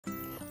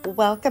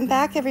Welcome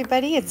back,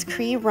 everybody. It's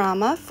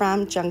Rama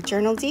from Junk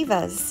Journal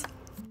Divas.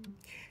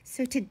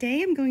 So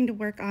today I'm going to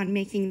work on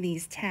making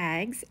these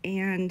tags,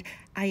 and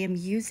I am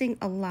using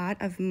a lot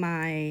of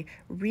my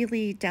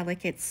really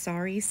delicate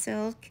sari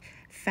silk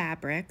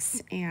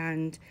fabrics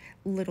and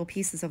little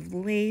pieces of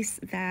lace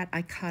that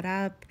I cut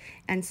up.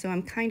 And so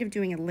I'm kind of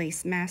doing a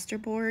lace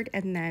masterboard,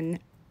 and then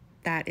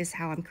that is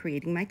how I'm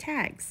creating my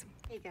tags.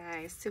 Hey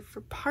guys, so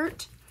for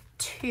part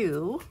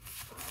 2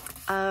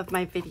 of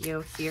my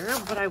video here,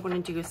 what I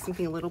want to do is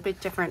something a little bit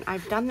different.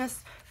 I've done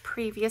this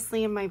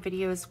previously in my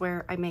videos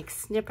where I make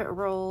snippet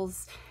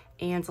rolls,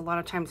 and a lot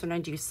of times when I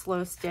do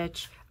slow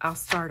stitch, I'll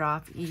start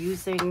off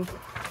using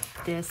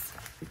this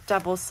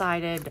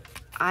double-sided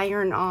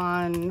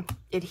iron-on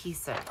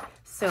adhesive.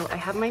 So I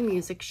have my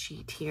music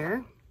sheet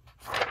here.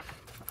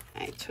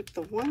 I took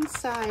the one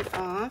side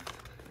off.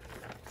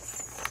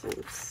 So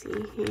let's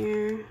see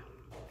here.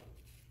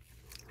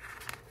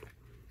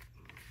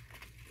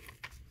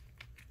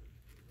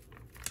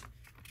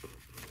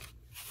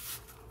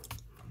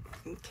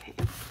 Okay,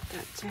 put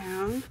that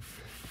down,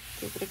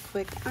 give it a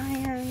quick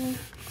iron.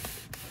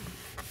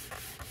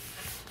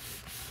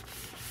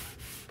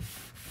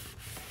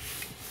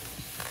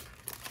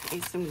 Okay,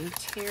 so I'm going to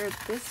tear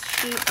this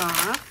sheet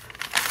off.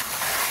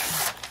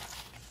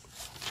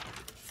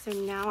 So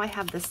now I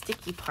have the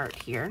sticky part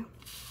here,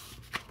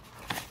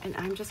 and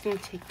I'm just going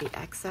to take the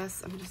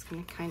excess. I'm just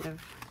going to kind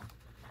of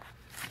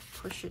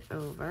push it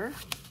over.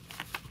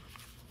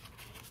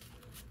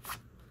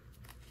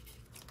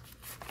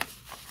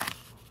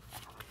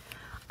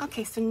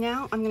 Okay, so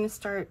now I'm going to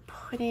start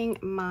putting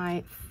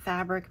my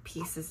fabric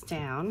pieces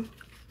down,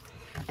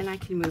 and I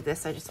can move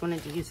this. I just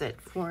wanted to use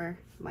it for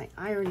my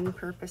ironing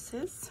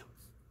purposes.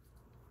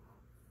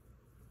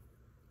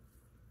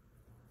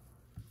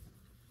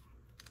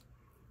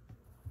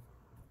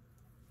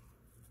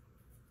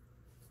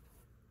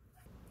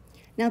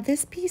 Now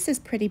this piece is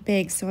pretty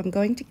big, so I'm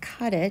going to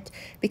cut it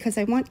because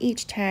I want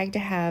each tag to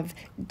have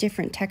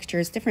different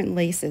textures, different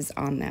laces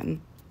on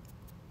them.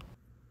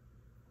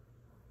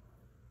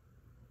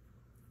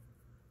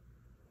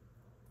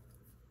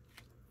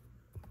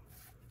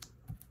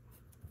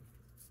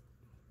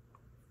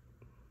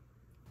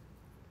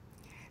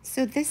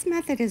 So this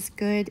method is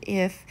good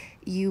if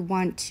you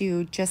want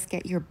to just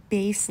get your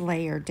base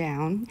layer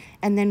down,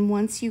 and then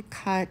once you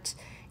cut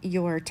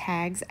your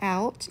tags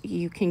out,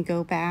 you can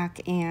go back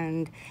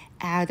and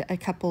add a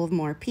couple of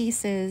more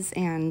pieces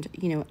and,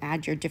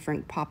 add your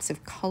different pops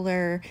of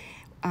color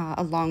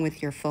along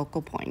with your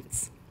focal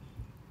points.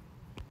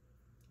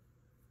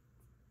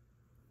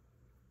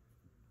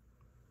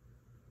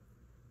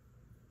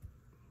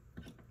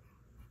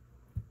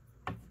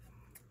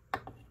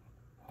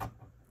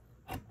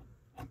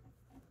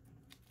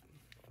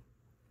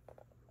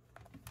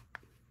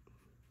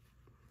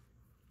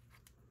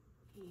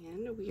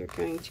 And we are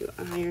going to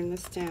iron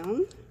this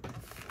down,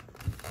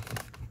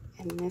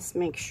 and this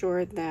makes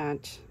sure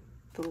that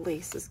the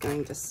lace is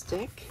going to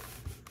stick.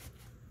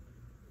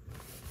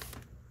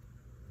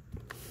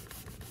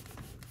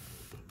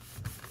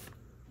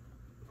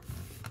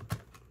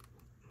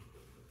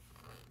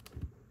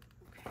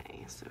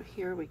 Okay, so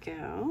here we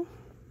go.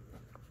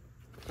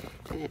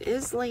 And it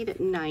is late at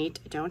night.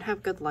 I don't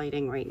have good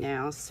lighting right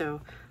now,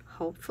 so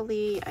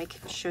hopefully I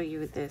can show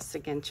you this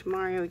again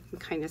tomorrow. You can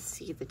kind of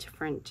see the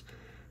different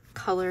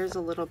colors a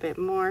little bit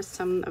more.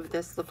 Some of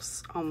this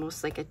looks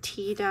almost like a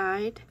tea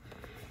dyed,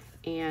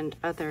 and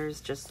others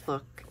just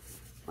look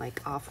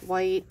like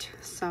off-white.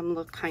 Some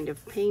look kind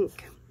of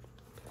pink.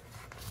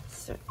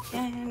 So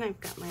again, I've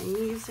got my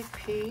music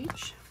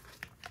page.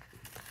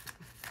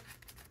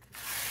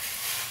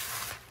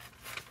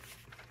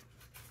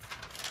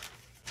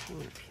 I'm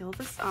going to peel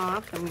this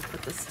off, and we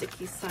put the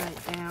sticky side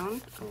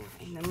down,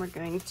 and then we're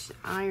going to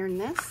iron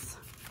this.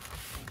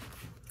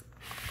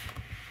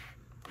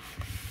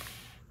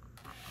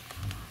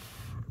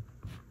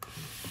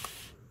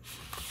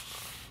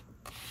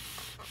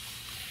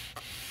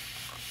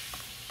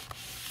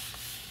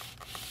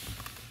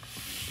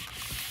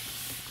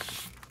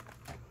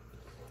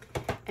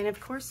 And of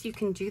course you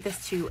can do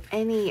this to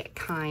any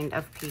kind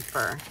of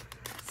paper.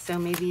 So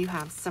maybe you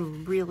have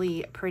some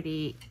really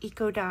pretty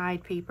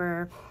eco-dyed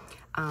paper,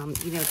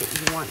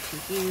 that you want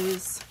to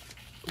use,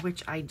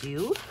 which I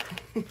do.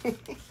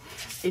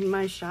 In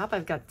my shop,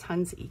 I've got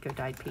tons of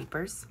eco-dyed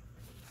papers.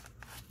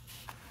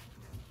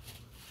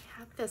 I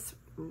have this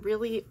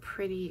really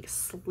pretty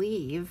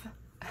sleeve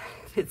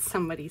that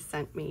somebody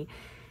sent me,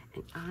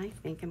 and I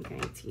think I'm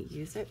going to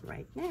use it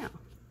right now.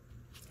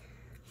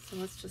 So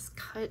let's just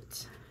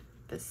cut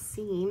the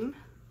seam.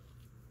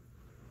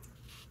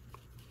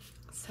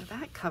 So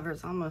that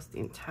covers almost the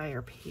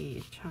entire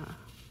page, huh?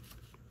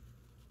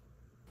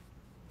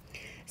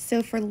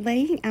 So for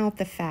laying out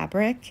the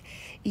fabric,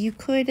 you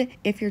could,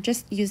 if you're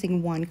just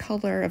using one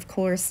color, of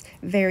course,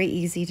 very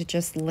easy to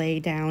just lay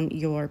down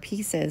your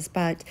pieces.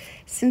 But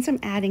since I'm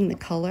adding the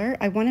color,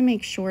 I want to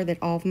make sure that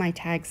all of my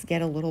tags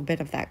get a little bit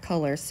of that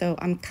color. So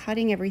I'm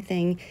cutting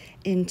everything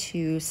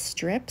into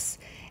strips,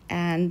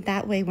 And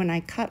that way, when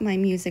I cut my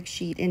music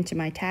sheet into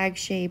my tag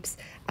shapes,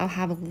 I'll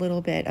have a little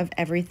bit of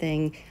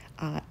everything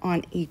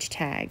on each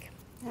tag.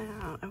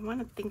 Now, I want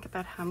to think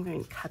about how I'm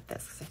going to cut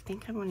this, because I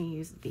think I want to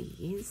use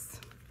these.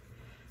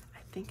 I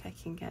think I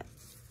can get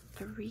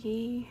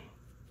 3.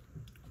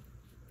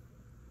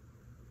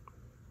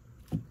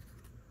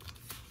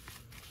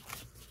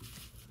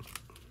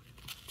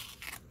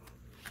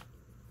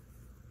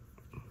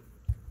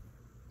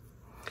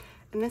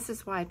 And this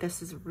is why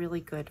this is really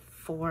good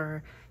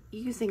for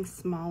using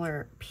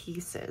smaller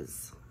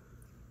pieces.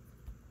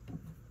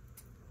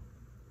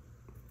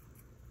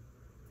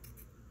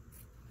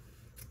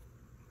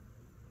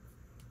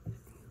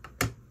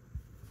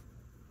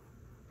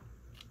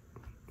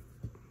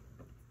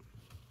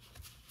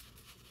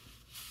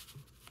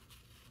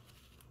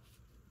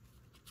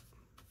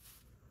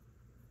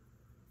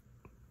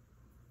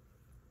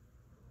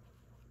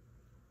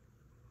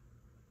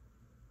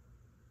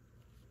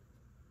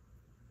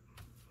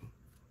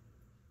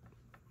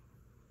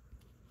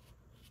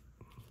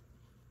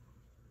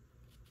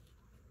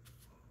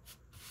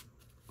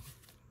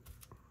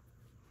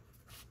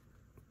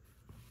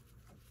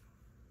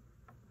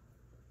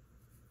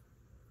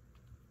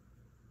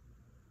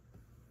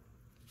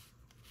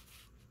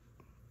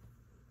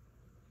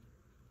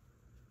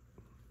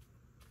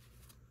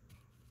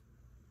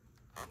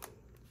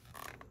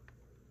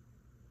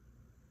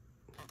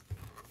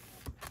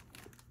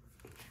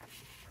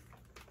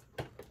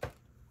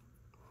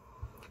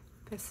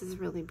 This is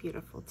really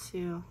beautiful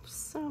too.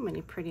 So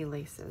many pretty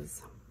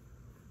laces.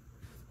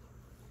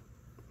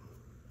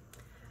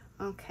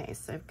 Okay,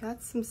 so I've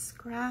got some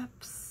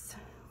scraps.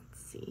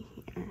 Let's see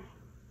here.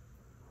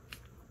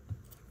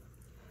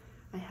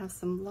 I have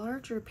some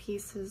larger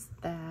pieces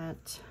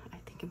that I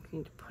think I'm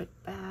going to put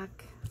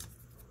back.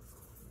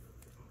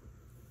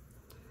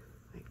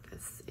 Like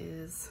this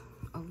is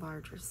a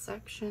larger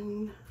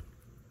section.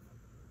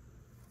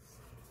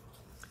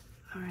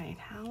 All right,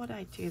 how would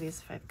I do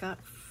these? If I've got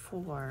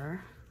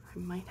 4, I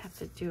might have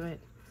to do it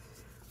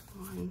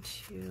 1,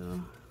 2,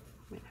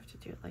 I might have to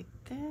do it like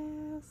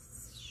this.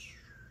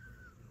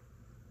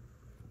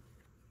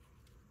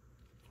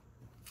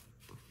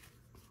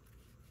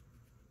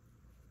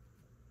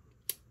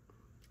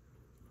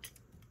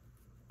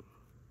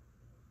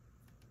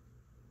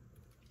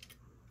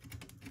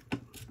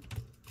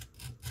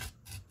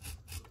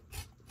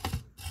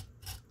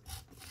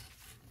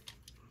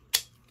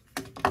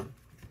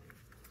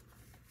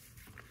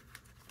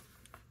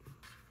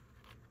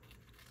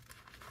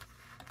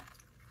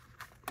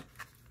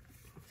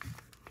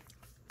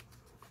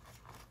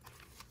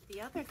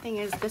 The other thing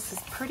is this is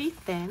pretty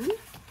thin,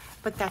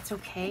 but that's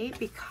okay,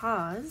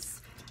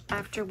 because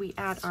after we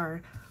add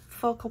our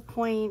focal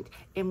point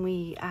and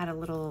we add a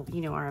little,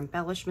 you know, our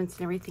embellishments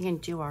and everything and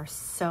do our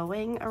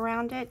sewing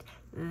around it,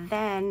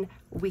 then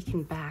we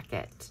can back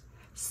it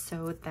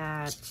so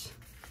that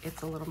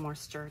it's a little more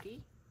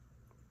sturdy.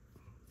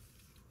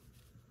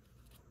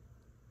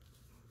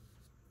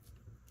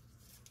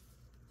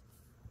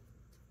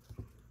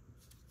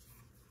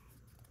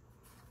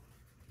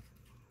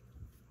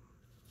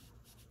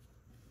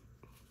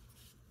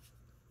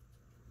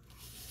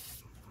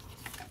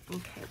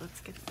 Okay,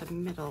 let's get the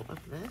middle of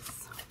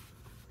this.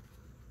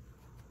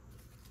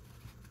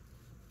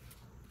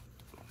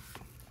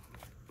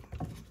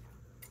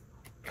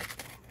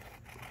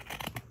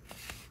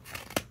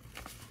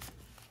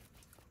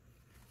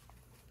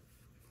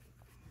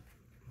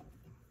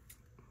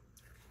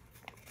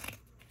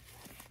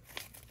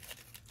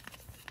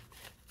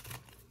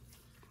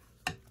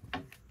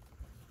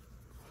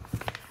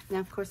 Now,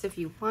 of course, if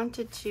you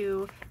wanted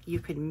to, you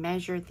could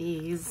measure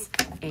these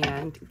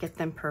and get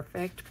them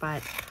perfect,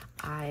 but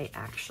I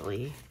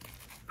actually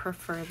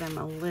prefer them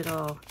a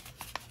little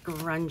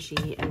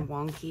grungy and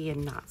wonky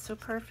and not so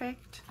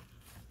perfect.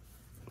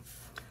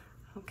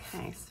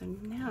 Okay, so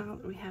now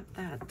that we have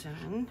that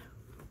done,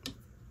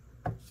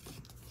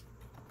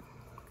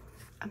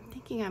 I'm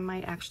thinking I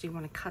might actually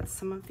want to cut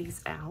some of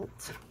these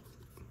out.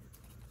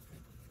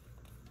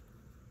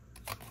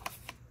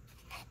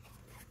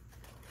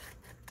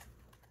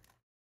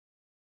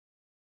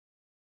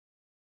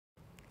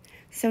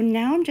 So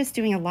now I'm just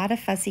doing a lot of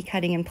fussy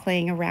cutting and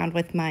playing around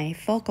with my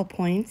focal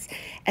points.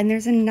 And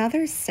there's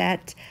another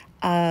set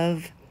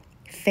of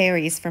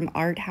fairies from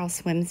Art House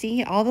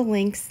Whimsy. All the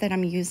links that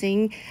I'm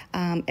using,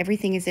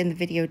 everything is in the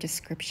video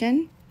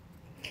description.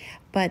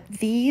 But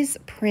these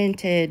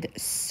printed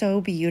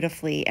so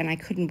beautifully and I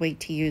couldn't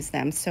wait to use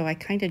them. So I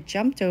kind of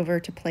jumped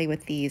over to play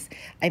with these.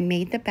 I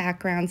made the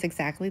backgrounds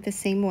exactly the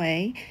same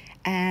way.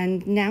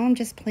 And now I'm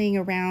just playing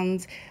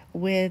around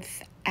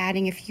with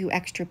adding a few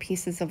extra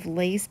pieces of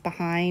lace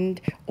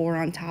behind or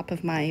on top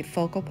of my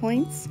focal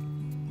points.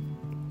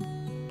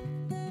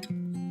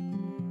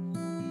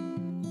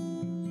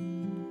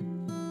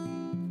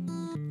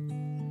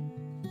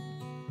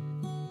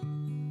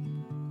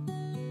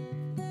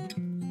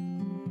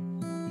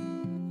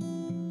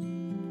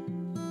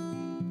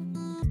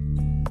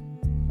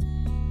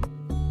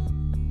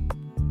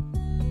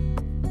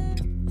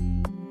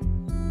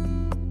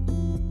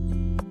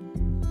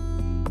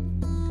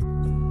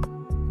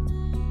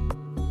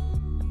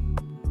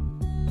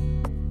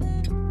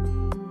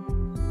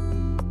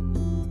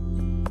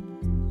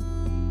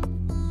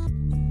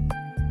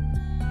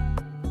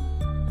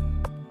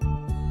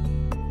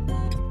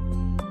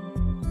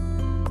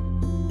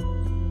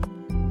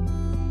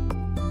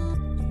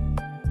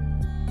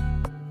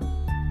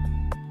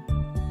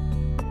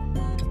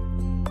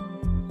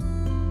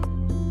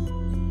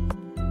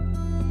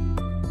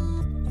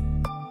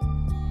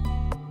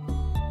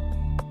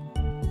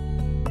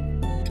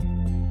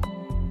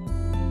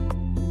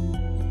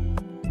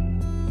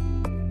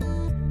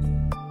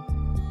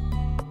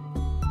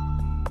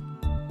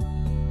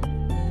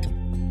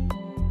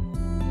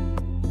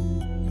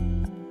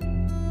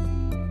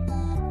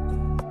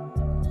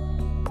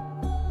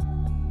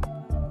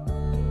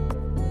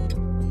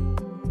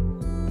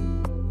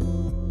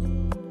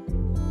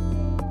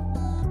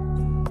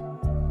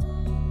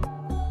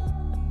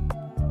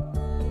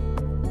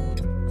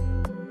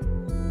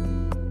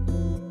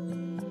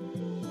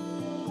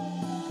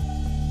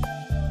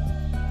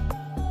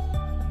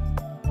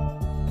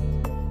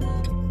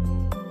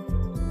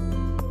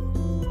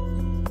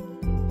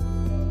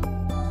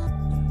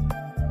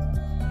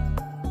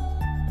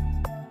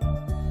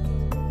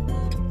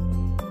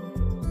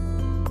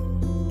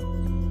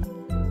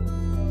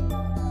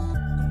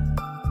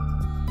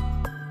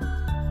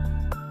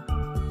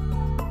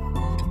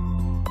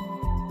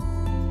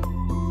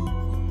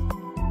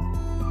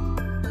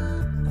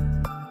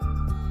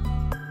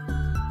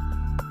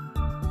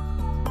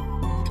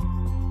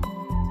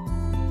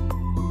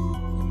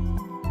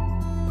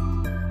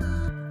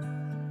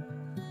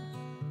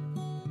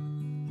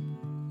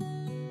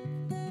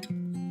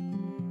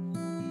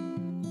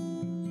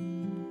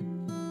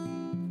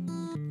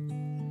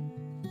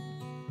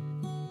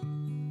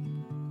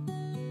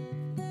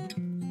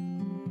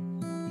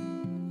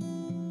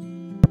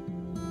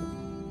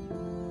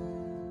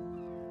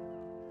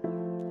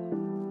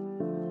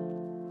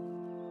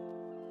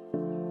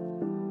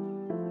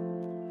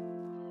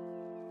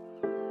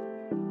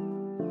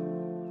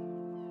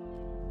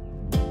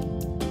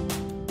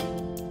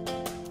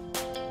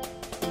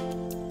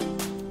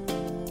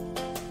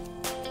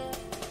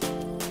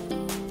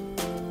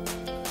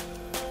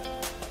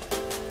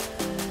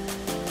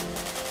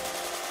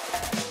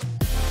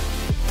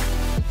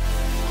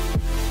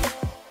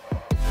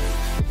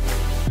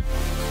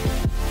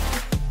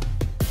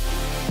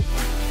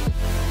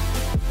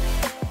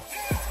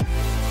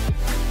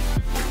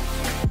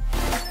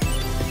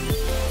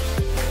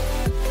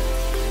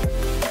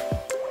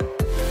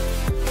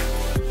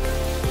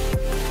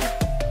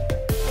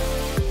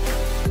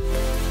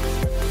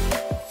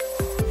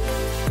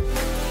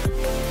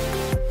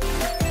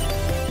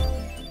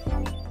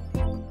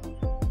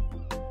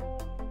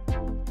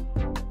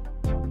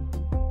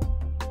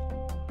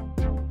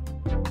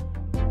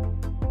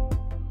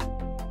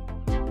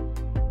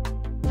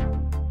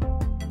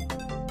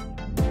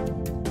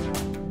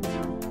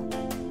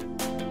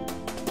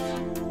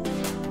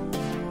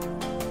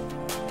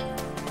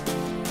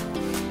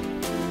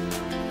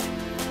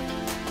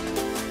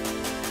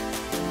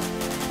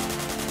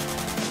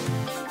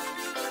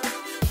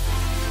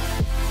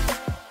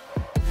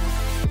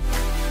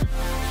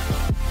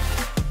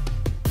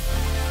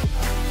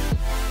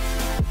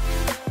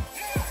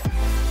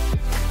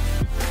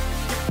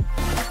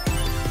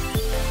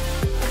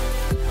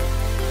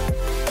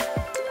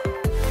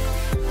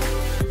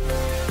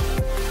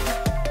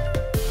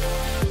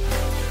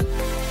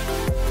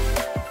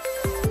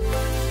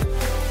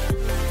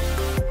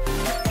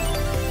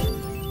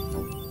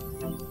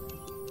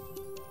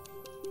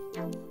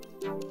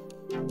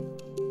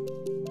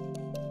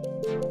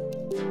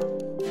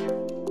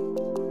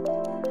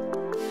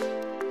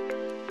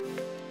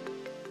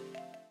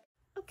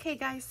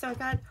 guys, so I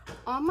got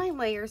all my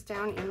layers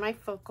down in my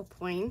focal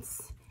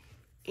points,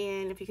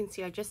 and if you can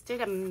see, I just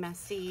did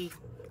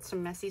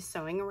some messy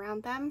sewing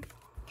around them.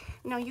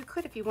 Now you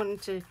could, if you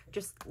wanted to,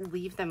 just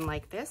leave them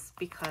like this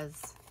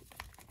because,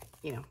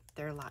 you know,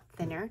 they're a lot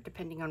thinner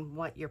depending on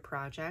what your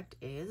project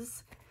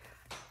is,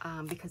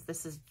 because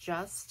this is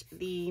just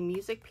the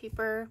music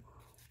paper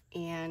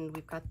and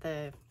we've got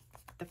the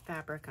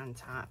fabric on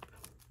top.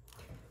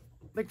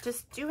 But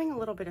just doing a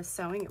little bit of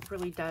sewing, it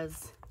really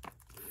does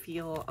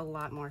feel a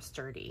lot more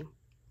sturdy.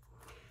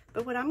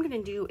 But what I'm going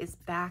to do is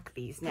back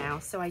these now.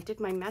 So I did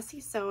my messy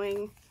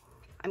sewing.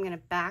 I'm going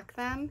to back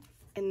them,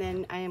 and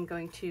then I am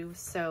going to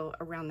sew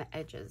around the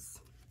edges.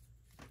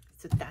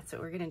 So that's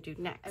what we're going to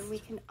do next. And we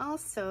can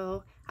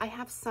also, I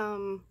have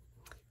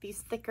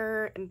these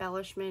thicker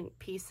embellishment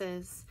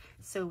pieces,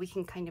 so we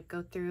can kind of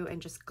go through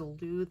and just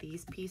glue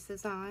these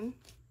pieces on.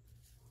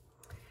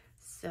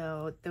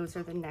 So those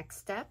are the next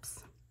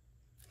steps.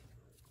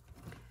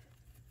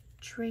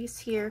 Trace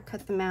here,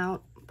 cut them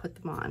out, put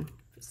them on.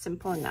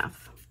 Simple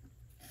enough.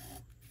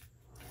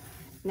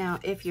 Now,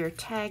 if your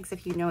tags,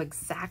 if you know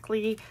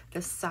exactly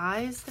the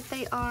size that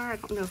they are, I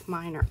don't know if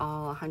mine are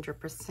all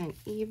 100%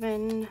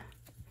 even.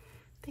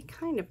 They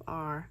kind of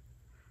are.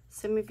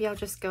 So maybe I'll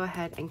just go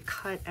ahead and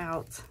cut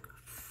out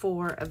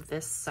 4 of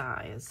this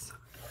size.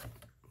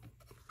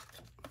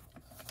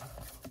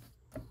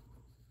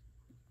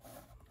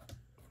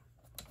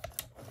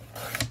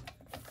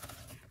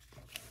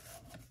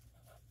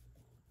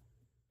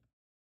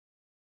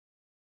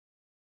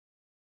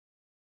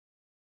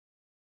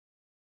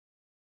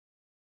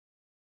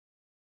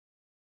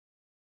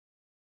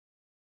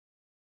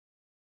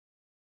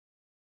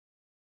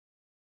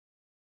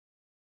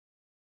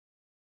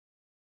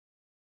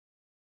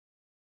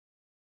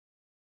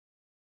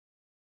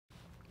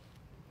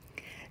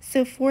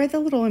 So for the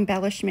little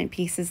embellishment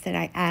pieces that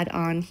I add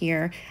on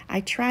here, I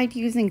tried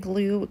using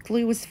glue.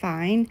 Glue was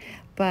fine,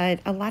 but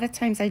a lot of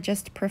times I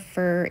just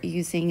prefer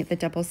using the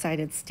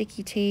double-sided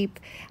sticky tape.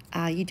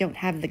 You don't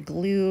have the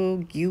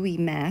glue, gooey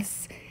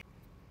mess.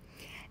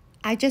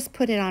 I just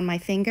put it on my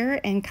finger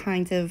and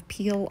kind of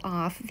peel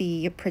off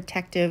the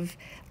protective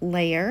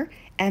layer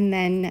and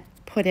then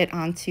put it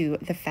onto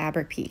the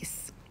fabric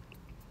piece.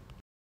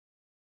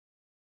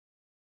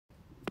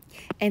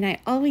 And I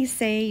always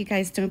say, you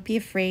guys, don't be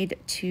afraid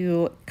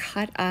to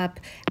cut up,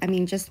 I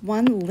mean, just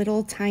one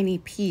little tiny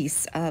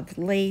piece of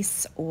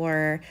lace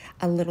or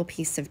a little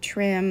piece of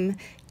trim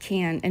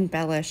can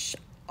embellish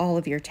all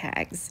of your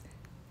tags.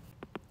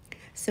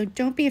 So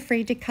don't be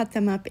afraid to cut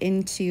them up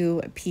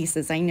into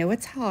pieces. I know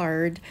it's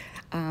hard.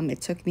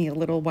 It took me a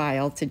little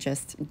while to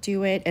just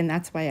do it, and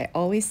that's why I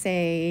always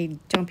say,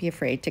 don't be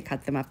afraid to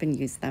cut them up and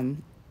use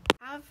them.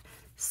 I have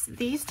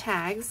these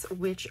tags,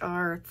 which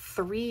are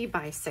 3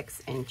 by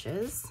 6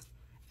 inches,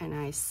 and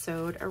I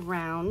sewed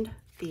around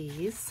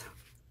these.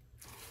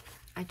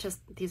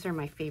 These are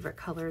my favorite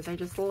colors. I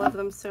just love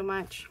them so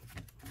much.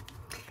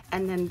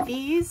 And then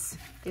these,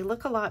 they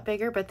look a lot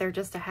bigger, but they're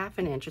just a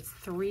 1/2 inch. It's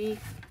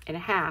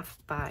 3.5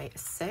 by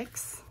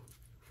 6.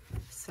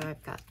 So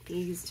I've got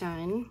these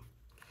done.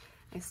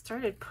 I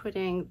started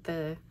putting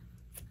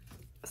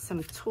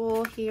some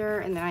tulle here,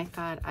 and then I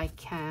thought I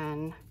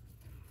can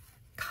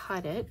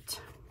cut it.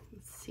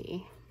 Let's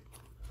see.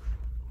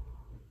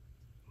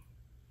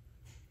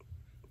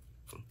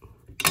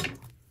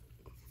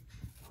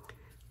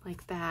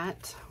 Like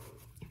that,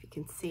 if you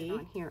can see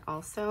on here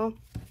also.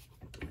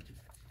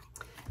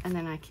 And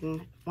then I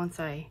can, once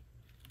I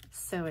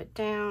sew it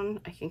down,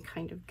 I can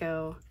kind of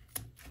go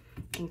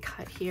and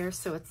cut here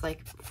so it's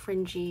like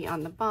fringy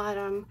on the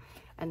bottom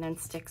and then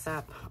sticks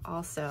up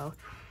also.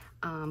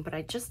 But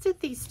I just did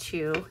these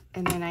 2,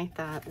 and then I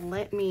thought,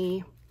 let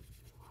me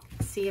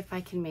see if I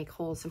can make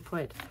holes and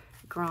put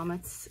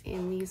grommets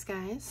in these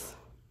guys.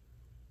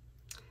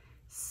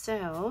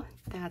 So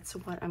that's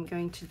what I'm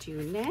going to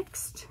do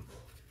next.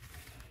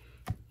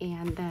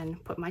 And then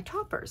put my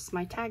toppers,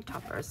 my tag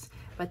toppers,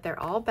 but they're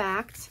all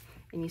backed.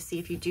 And you see,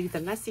 if you do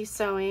the messy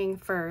sewing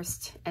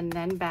first and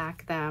then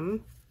back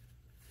them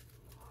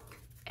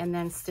and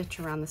then stitch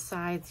around the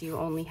sides, you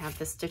only have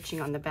the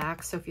stitching on the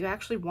back. So if you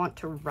actually want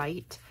to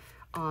write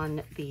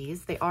on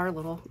these, they are a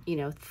little, you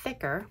know,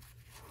 thicker,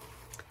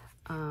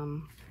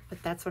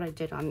 but that's what I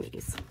did on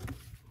these.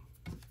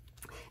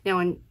 Now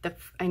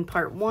in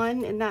part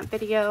 1 in that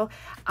video,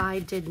 I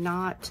did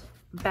not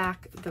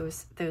back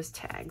those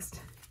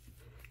tags,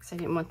 I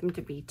didn't want them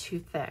to be too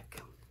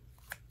thick.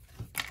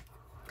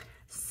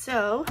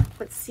 So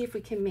let's see if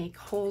we can make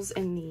holes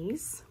in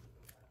these.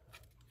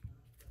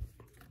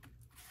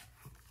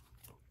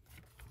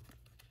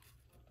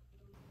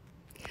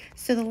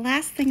 So the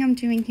last thing I'm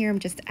doing here, I'm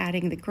just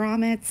adding the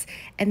grommets,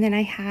 and then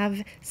I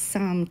have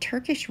some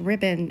Turkish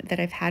ribbon that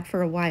I've had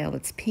for a while.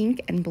 It's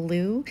pink and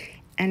blue,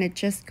 and it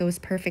just goes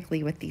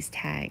perfectly with these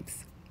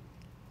tags.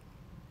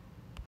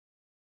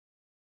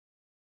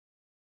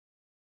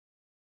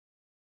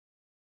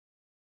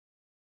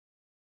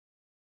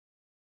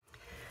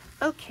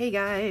 Okay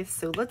guys,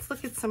 so let's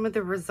look at some of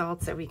the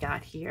results that we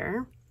got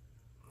here.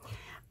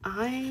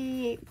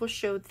 I will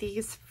show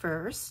these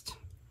first.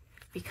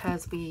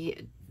 because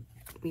we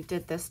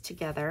did this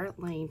together,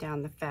 laying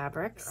down the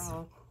fabrics. They're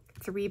all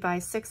 3 by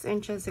 6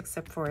 inches,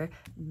 except for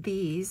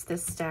these.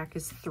 This stack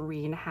is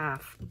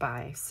 3.5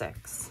 by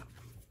 6.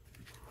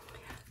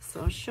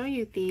 So I'll show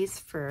you these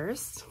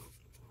first.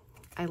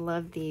 I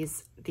love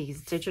these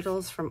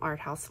digitals from Art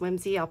House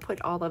Whimsy. I'll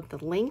put all of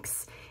the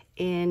links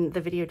in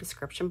the video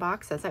description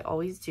box, as I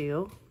always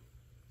do.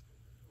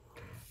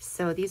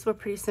 So these were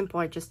pretty simple.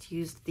 I just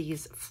used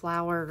these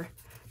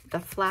the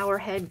flower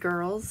head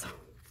girls.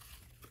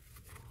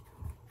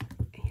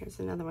 Here's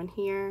another one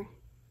here.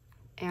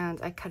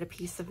 And I cut a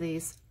piece of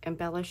these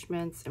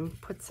embellishments and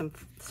put some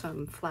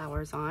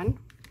flowers on.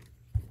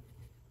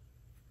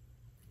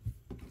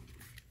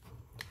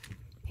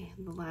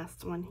 And the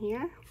last one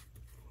here.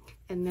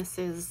 And this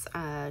is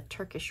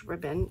Turkish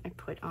ribbon I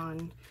put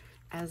on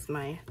as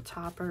my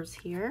toppers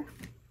here.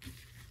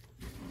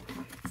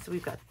 So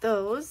we've got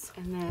those.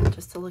 And then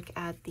just to look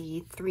at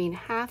the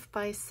 3.5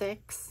 by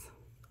 6.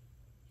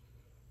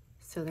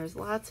 So there's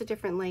lots of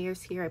different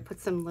layers here. I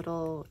put some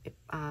little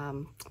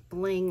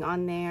bling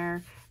on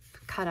there,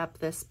 cut up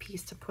this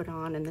piece to put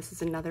on, and this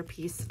is another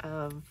piece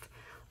of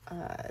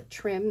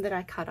trim that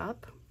I cut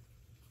up.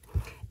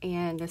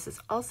 And this is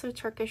also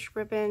Turkish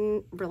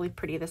ribbon, really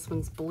pretty. This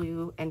one's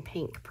blue and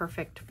pink,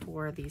 perfect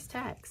for these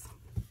tags.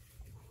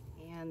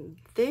 And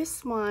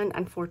this one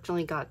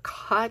unfortunately got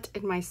caught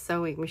in my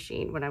sewing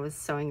machine when I was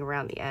sewing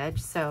around the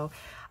edge.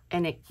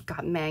 And it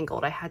got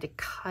mangled. I had to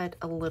cut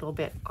a little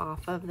bit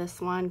off of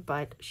this one,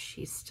 but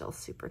she's still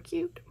super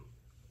cute.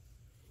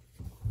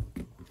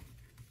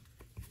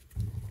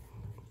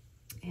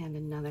 And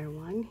another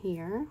one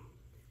here.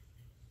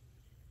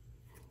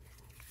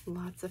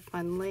 Lots of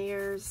fun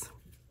layers.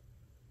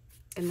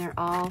 And they're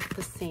all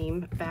the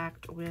same,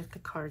 backed with the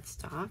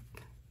cardstock.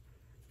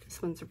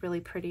 This one's really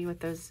pretty with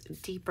those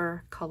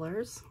deeper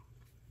colors.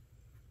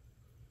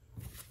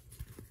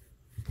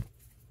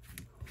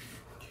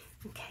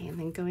 Okay, and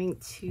then going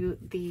to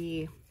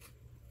the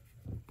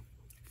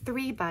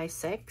 3 by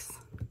 6.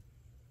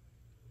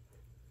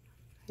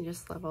 I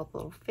just love all the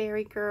little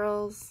fairy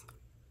girls.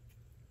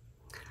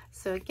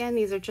 So again,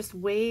 these are just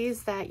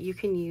ways that you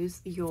can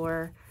use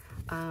your,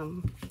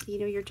 you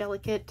know, your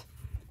delicate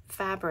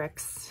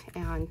fabrics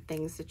and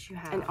things that you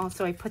have. And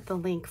also I put the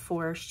link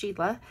for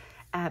Sheila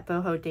at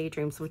Boho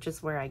Daydreams, which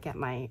is where I get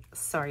my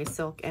sari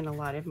silk and a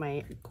lot of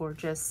my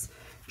gorgeous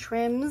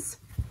trims.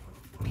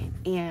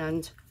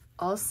 And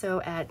also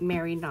at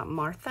Mary Not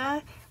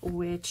Martha,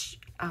 which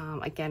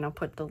again, I'll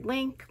put the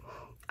link.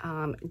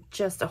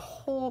 Just a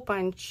whole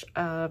bunch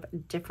of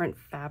different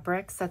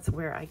fabrics. That's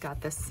where I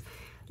got this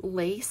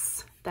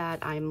lace that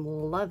I'm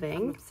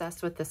loving. I'm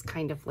obsessed with this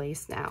kind of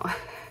lace now.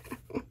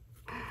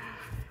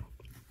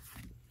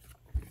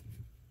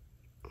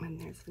 And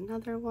there's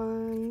another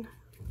one.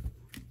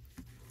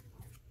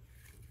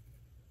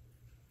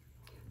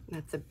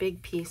 That's a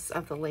big piece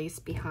of the lace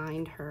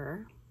behind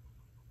her.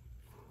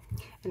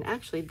 And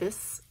actually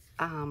this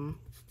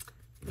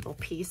little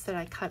piece that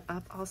I cut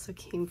up also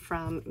came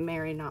from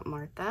Mary Not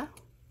Martha.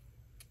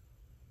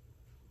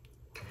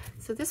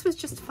 So this was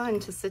just fun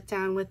to sit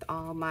down with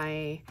all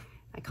my,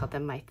 I call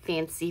them my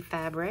fancy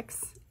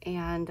fabrics,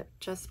 and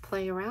just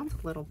play around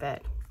a little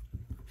bit.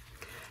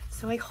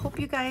 So I hope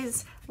you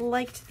guys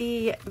liked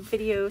the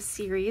video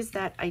series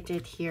that I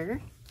did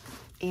here,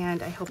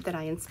 and I hope that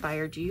I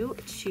inspired you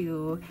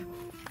to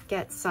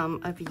get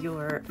some of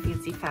your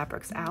fancy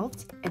fabrics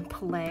out and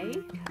play.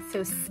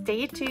 So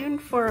stay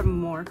tuned for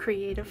more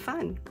creative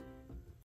fun.